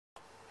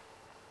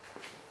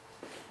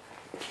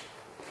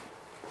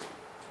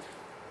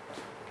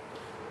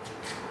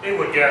Hey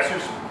wood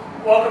gassers,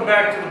 welcome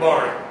back to the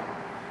barn.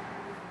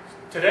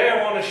 Today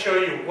I want to show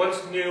you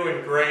what's new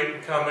and great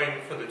and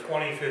coming for the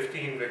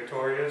 2015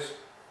 Victorias.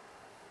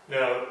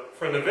 Now,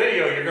 from the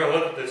video you're going to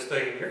look at this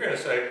thing and you're going to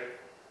say,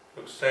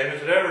 looks the same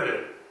as it ever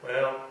did.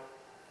 Well,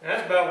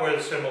 that's about where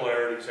the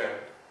similarities end.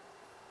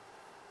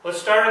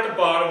 Let's start at the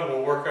bottom,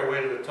 we'll work our way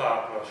to the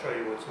top and I'll show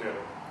you what's new.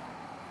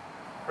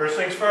 First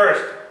things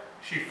first,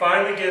 she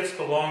finally gets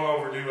the long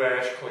overdue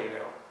ash clean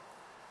out.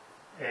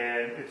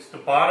 And it's the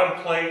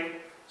bottom plate.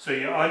 So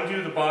you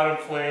undo the bottom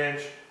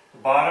flange, the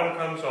bottom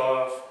comes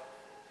off,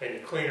 and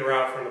you clean her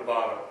out from the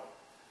bottom.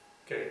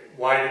 Okay,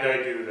 why did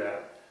I do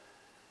that?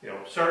 You know,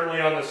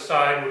 certainly on the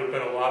side would have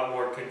been a lot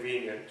more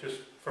convenient, just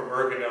from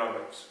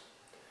ergonomics.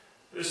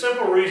 The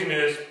simple reason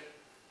is,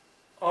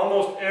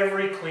 almost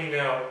every clean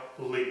out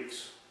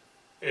leaks.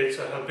 It's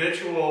a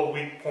habitual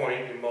weak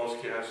point in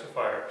most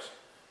gasifiers.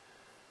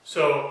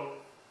 So,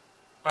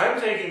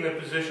 I'm taking the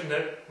position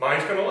that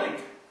mine's going to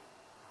leak.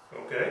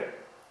 Okay?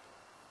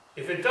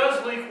 If it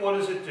does leak, what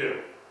does it do?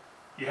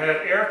 You have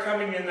air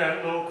coming in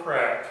that little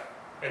crack,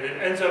 and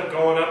it ends up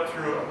going up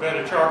through a bed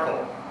of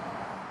charcoal.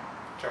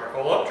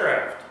 Charcoal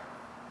updraft.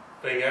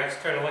 Thing acts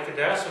kind of like a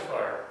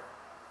gasifier.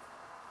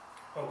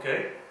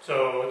 Okay,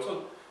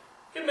 so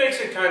it makes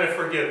it kind of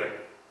forgiving.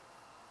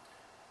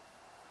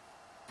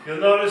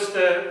 You'll notice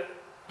that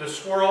the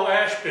swirl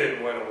ash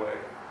bin went away.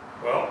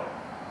 Well,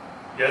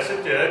 yes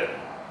it did.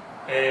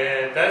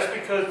 And that's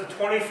because the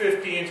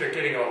 2015s are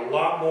getting a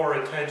lot more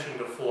attention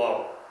to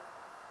flow,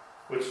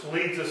 which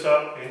leads us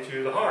up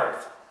into the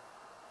hearth.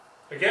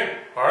 Again,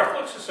 hearth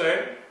looks the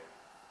same,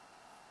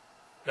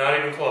 not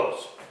even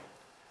close.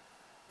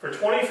 For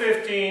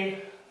 2015,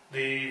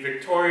 the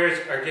Victorias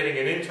are getting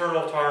an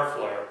internal tar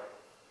flare.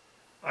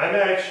 I'm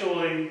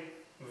actually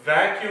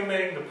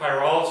vacuuming the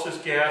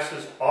pyrolysis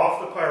gases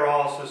off the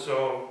pyrolysis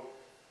zone,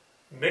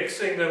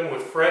 mixing them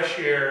with fresh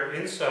air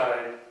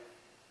inside,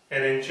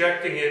 and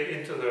injecting it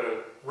into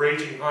the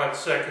raging hot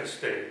second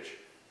stage.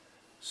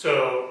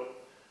 So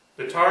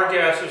the tar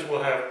gases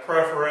will have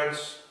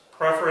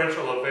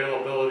preferential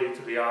availability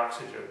to the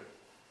oxygen.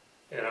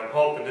 And I'm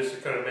hoping this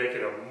is going to make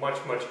it a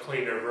much, much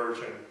cleaner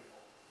version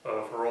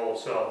of her old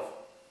self.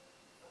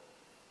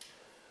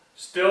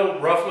 Still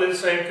roughly the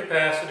same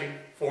capacity,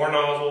 4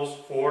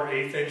 nozzles, 4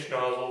 1/8-inch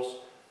nozzles,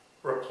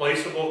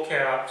 replaceable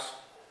caps,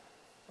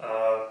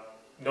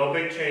 no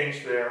big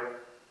change there.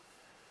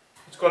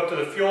 Let's go up to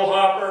the fuel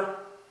hopper.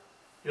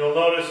 You'll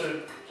notice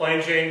that plain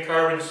Jane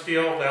carbon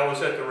steel, that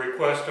was at the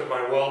request of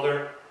my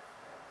welder.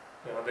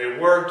 Now, they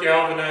were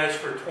galvanized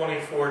for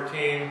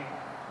 2014.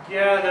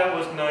 Yeah, that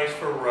was nice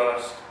for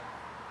rust.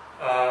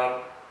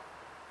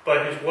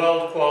 But his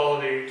weld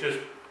quality just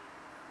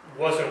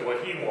wasn't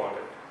what he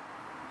wanted.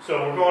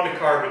 So we're going to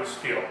carbon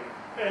steel.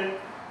 And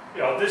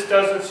you know, this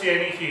doesn't see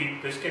any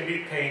heat. This can be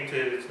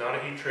painted. It's not a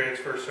heat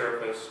transfer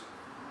surface.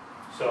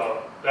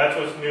 So that's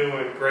what's new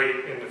and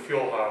great in the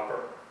fuel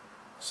hopper.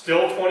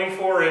 Still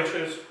 24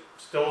 inches,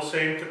 still the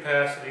same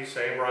capacity,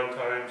 same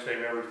runtime,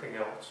 same everything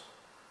else.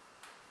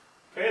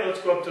 Okay,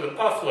 let's go up to the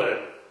puff lid.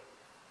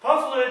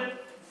 Puff lid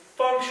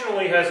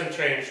functionally hasn't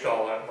changed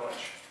all that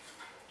much.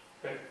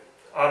 Okay.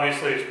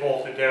 Obviously it's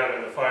bolted down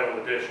in the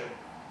final edition.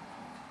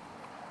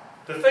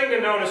 The thing to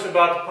notice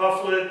about the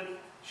puff lid,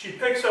 she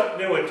picks up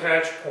new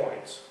attach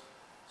points,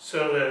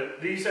 so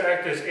that these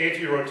act as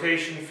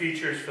anti-rotation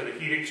features for the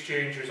heat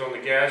exchangers on the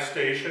gas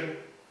station.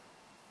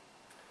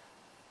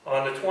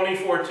 On the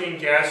 2014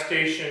 gas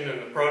station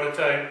and the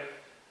prototype,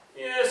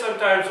 yeah,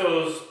 sometimes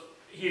those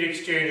heat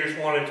exchangers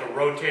wanted to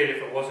rotate if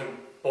it wasn't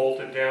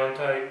bolted down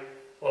tight.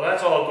 Well,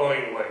 that's all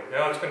going away.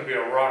 Now it's going to be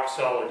a rock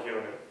solid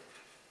unit.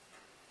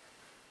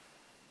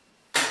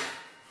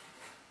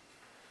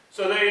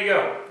 So there you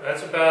go.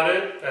 That's about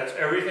it. That's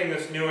everything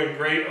that's new and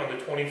great on the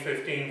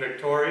 2015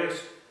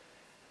 Victorias.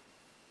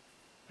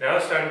 Now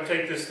it's time to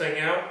take this thing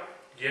out,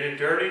 get it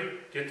dirty,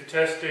 get the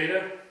test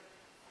data,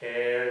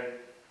 and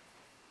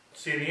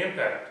see the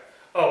impact.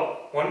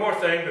 Oh, one more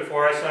thing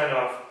before I sign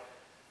off.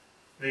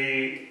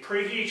 The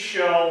preheat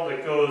shell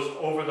that goes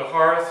over the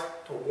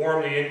hearth to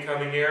warm the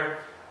incoming air,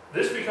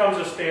 this becomes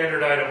a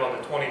standard item on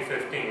the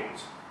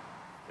 2015s.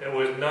 It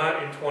was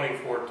not in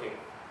 2014.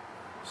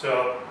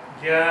 So,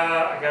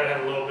 yeah, I got to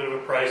have a little bit of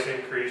a price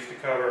increase to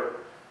cover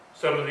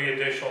some of the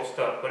additional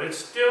stuff, but it's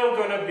still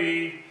going to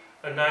be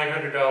a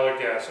 $900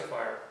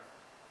 gasifier.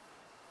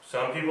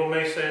 Some people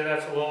may say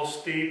that's a little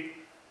steep,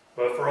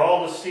 but for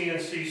all the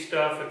CNC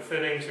stuff and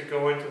fittings that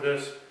go into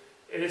this,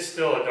 it is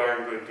still a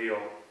darn good deal,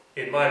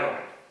 in my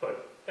mind.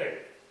 But hey,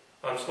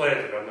 I'm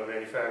slanted, I'm the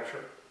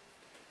manufacturer.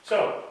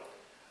 So,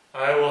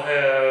 I will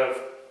have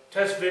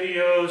test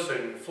videos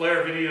and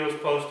flare videos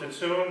posted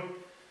soon.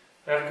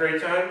 Have a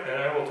great time,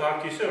 and I will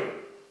talk to you soon.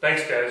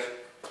 Thanks, guys.